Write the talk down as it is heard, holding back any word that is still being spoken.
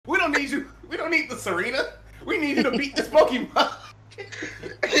We don't need the Serena. We need you to beat this Pokemon.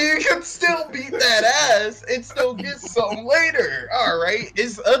 You can still beat that ass and still get some later. All right,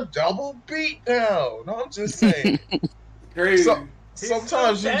 it's a double beatdown. I'm just saying. Crazy.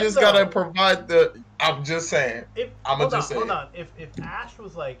 Sometimes you just gotta provide the. I'm just saying. Hold on. If Ash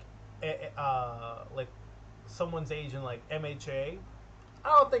was like someone's age in like MHA, I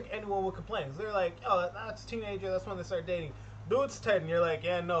don't think anyone would complain. They're like, oh, that's a teenager. That's when they start dating. Dude's 10. You're like,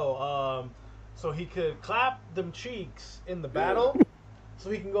 yeah, no. So he could clap them cheeks in the battle, so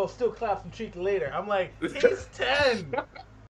he can go still clap some cheeks later. I'm like, he's 10.